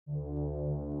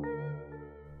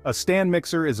A stand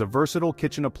mixer is a versatile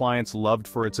kitchen appliance loved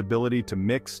for its ability to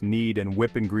mix, knead, and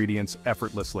whip ingredients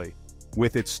effortlessly.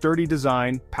 With its sturdy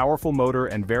design, powerful motor,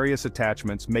 and various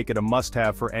attachments make it a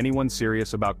must-have for anyone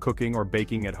serious about cooking or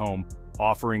baking at home,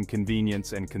 offering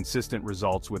convenience and consistent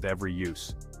results with every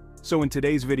use. So in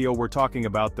today's video we're talking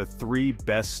about the 3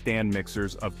 best stand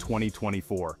mixers of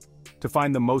 2024. To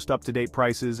find the most up-to-date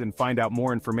prices and find out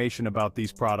more information about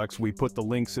these products, we put the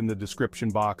links in the description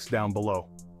box down below.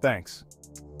 Thanks.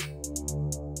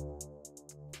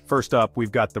 First up,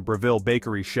 we've got the Breville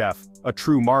Bakery Chef, a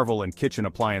true marvel in kitchen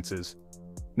appliances.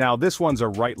 Now this one's a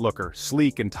right looker,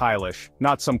 sleek and stylish,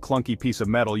 not some clunky piece of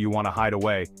metal you want to hide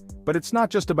away. But it's not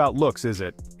just about looks, is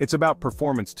it? It's about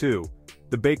performance too.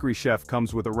 The Bakery Chef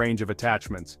comes with a range of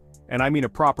attachments. And I mean a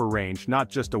proper range, not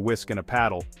just a whisk and a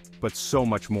paddle, but so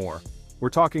much more. We're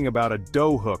talking about a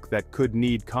dough hook that could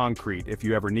knead concrete if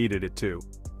you ever needed it to.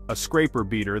 A scraper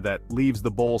beater that leaves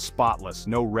the bowl spotless,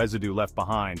 no residue left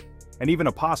behind. And even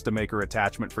a pasta maker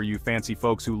attachment for you fancy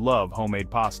folks who love homemade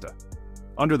pasta.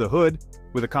 Under the hood,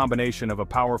 with a combination of a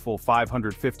powerful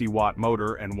 550-watt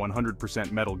motor and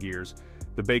 100% metal gears,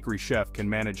 the Bakery Chef can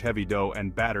manage heavy dough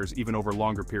and batters even over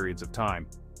longer periods of time.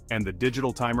 And the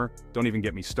digital timer, don't even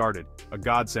get me started, a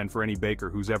godsend for any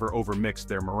baker who's ever overmixed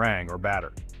their meringue or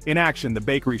batter. In action, the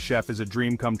Bakery Chef is a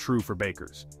dream come true for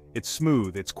bakers. It's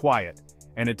smooth, it's quiet,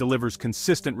 and it delivers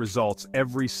consistent results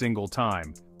every single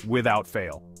time, without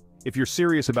fail. If you're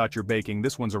serious about your baking,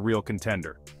 this one's a real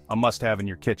contender, a must-have in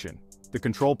your kitchen. The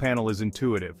control panel is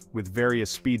intuitive, with various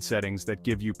speed settings that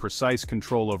give you precise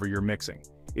control over your mixing.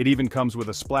 It even comes with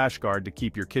a splash guard to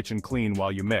keep your kitchen clean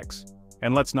while you mix.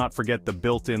 And let's not forget the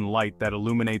built-in light that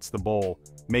illuminates the bowl,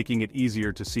 making it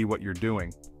easier to see what you're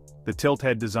doing. The tilt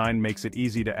head design makes it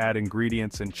easy to add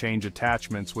ingredients and change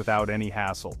attachments without any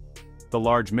hassle. The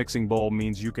large mixing bowl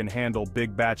means you can handle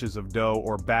big batches of dough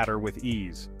or batter with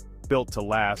ease. Built to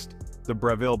last, the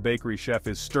Breville Bakery Chef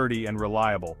is sturdy and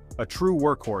reliable, a true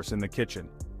workhorse in the kitchen.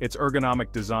 Its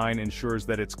ergonomic design ensures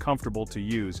that it's comfortable to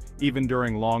use, even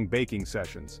during long baking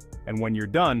sessions. And when you're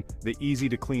done, the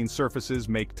easy-to-clean surfaces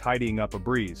make tidying up a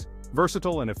breeze.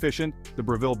 Versatile and efficient, the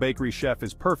Breville Bakery Chef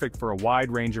is perfect for a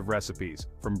wide range of recipes,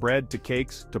 from bread to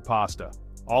cakes to pasta.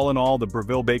 All in all, the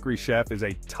Breville Bakery Chef is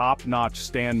a top-notch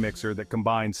stand mixer that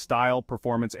combines style,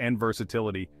 performance, and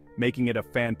versatility, making it a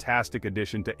fantastic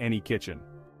addition to any kitchen.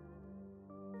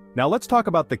 Now let's talk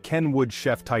about the Kenwood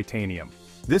Chef Titanium.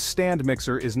 This stand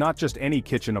mixer is not just any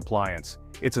kitchen appliance,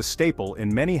 it's a staple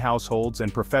in many households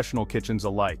and professional kitchens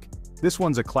alike. This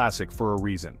one's a classic for a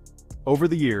reason. Over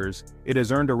the years, it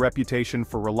has earned a reputation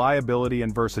for reliability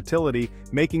and versatility,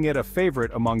 making it a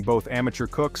favorite among both amateur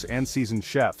cooks and seasoned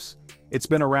chefs. It's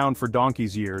been around for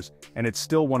donkey's years, and it's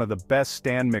still one of the best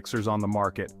stand mixers on the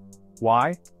market.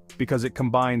 Why? Because it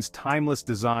combines timeless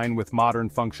design with modern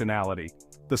functionality.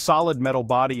 The solid metal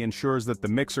body ensures that the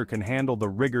mixer can handle the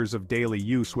rigors of daily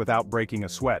use without breaking a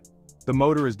sweat. The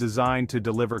motor is designed to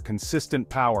deliver consistent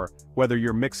power, whether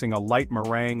you're mixing a light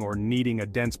meringue or kneading a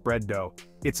dense bread dough.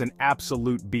 It's an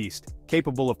absolute beast,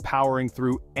 capable of powering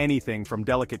through anything from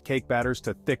delicate cake batters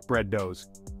to thick bread doughs.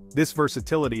 This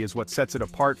versatility is what sets it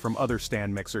apart from other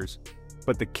stand mixers.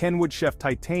 But the Kenwood Chef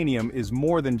Titanium is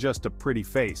more than just a pretty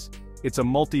face. It's a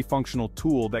multifunctional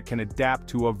tool that can adapt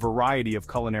to a variety of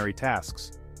culinary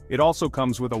tasks. It also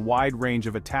comes with a wide range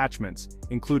of attachments,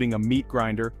 including a meat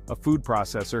grinder, a food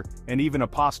processor, and even a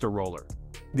pasta roller.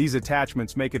 These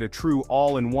attachments make it a true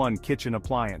all-in-one kitchen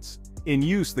appliance. In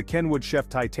use, the Kenwood Chef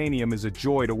Titanium is a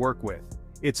joy to work with.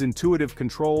 Its intuitive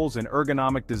controls and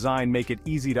ergonomic design make it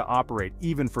easy to operate,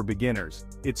 even for beginners.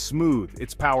 It's smooth,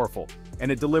 it's powerful,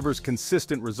 and it delivers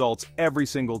consistent results every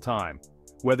single time.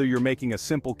 Whether you're making a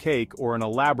simple cake or an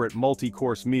elaborate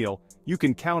multi-course meal, you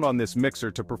can count on this mixer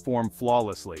to perform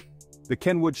flawlessly. The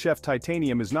Kenwood Chef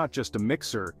Titanium is not just a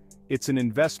mixer, it's an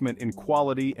investment in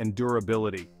quality and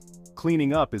durability.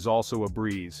 Cleaning up is also a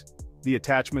breeze. The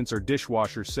attachments are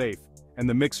dishwasher safe, and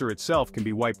the mixer itself can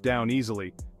be wiped down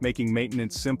easily, making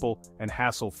maintenance simple and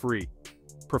hassle-free.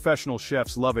 Professional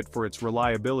chefs love it for its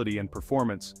reliability and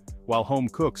performance, while home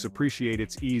cooks appreciate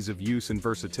its ease of use and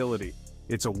versatility.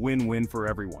 It's a win-win for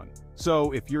everyone.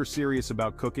 So, if you're serious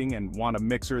about cooking and want a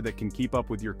mixer that can keep up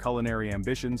with your culinary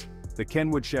ambitions, the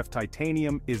Kenwood Chef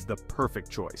Titanium is the perfect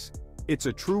choice. It's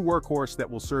a true workhorse that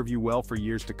will serve you well for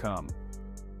years to come.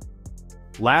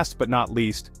 Last but not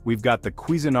least, we've got the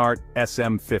Cuisinart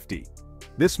SM-50.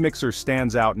 This mixer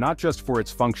stands out not just for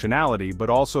its functionality but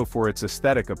also for its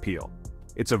aesthetic appeal.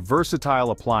 It's a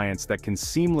versatile appliance that can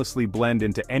seamlessly blend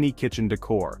into any kitchen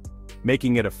decor,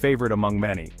 making it a favorite among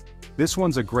many. This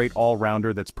one's a great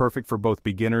all-rounder that's perfect for both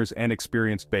beginners and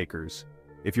experienced bakers.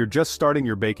 If you're just starting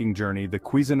your baking journey, the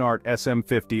Cuisinart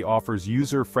SM-50 offers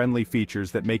user-friendly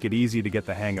features that make it easy to get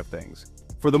the hang of things.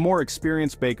 For the more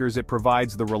experienced bakers, it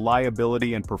provides the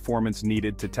reliability and performance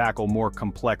needed to tackle more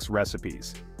complex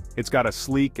recipes. It's got a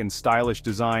sleek and stylish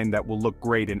design that will look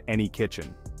great in any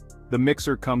kitchen. The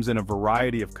mixer comes in a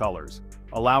variety of colors,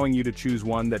 allowing you to choose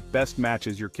one that best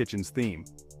matches your kitchen's theme.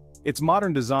 Its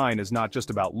modern design is not just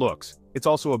about looks, it's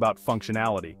also about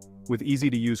functionality, with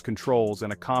easy-to-use controls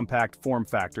and a compact form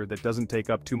factor that doesn't take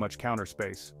up too much counter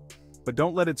space. But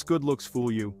don't let its good looks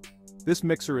fool you. This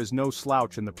mixer is no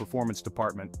slouch in the performance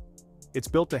department. It's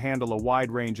built to handle a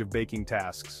wide range of baking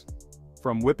tasks.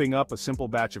 From whipping up a simple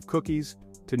batch of cookies,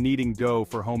 to kneading dough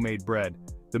for homemade bread,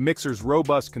 the mixer's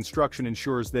robust construction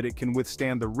ensures that it can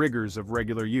withstand the rigors of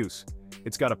regular use.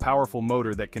 It's got a powerful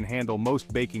motor that can handle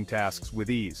most baking tasks with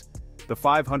ease. The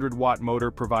 500-watt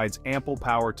motor provides ample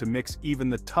power to mix even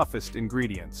the toughest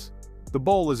ingredients. The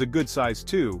bowl is a good size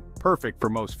too, perfect for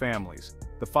most families.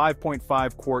 The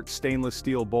 5.5-quart stainless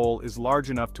steel bowl is large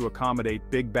enough to accommodate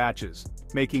big batches,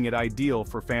 making it ideal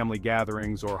for family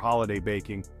gatherings or holiday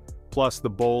baking. Plus, the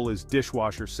bowl is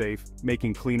dishwasher safe,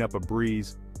 making cleanup a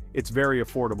breeze. It's very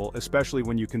affordable, especially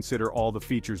when you consider all the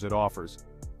features it offers.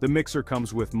 The mixer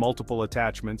comes with multiple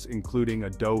attachments, including a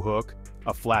dough hook,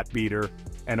 a flat beater,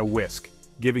 and a whisk,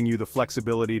 giving you the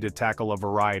flexibility to tackle a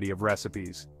variety of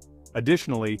recipes.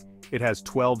 Additionally, it has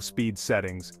 12 speed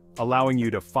settings, allowing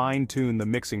you to fine-tune the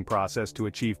mixing process to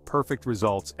achieve perfect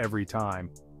results every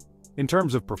time. In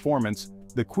terms of performance,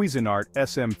 the Cuisinart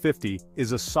SM-50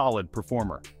 is a solid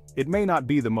performer. It may not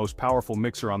be the most powerful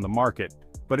mixer on the market,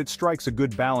 but it strikes a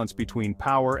good balance between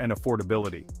power and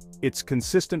affordability. Its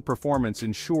consistent performance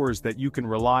ensures that you can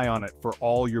rely on it for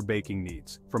all your baking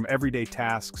needs, from everyday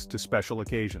tasks to special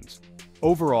occasions.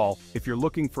 Overall, if you're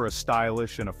looking for a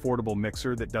stylish and affordable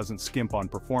mixer that doesn't skimp on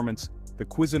performance, the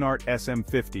Cuisinart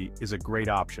SM-50 is a great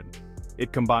option.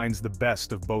 It combines the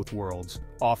best of both worlds,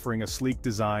 offering a sleek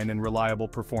design and reliable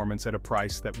performance at a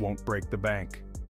price that won't break the bank.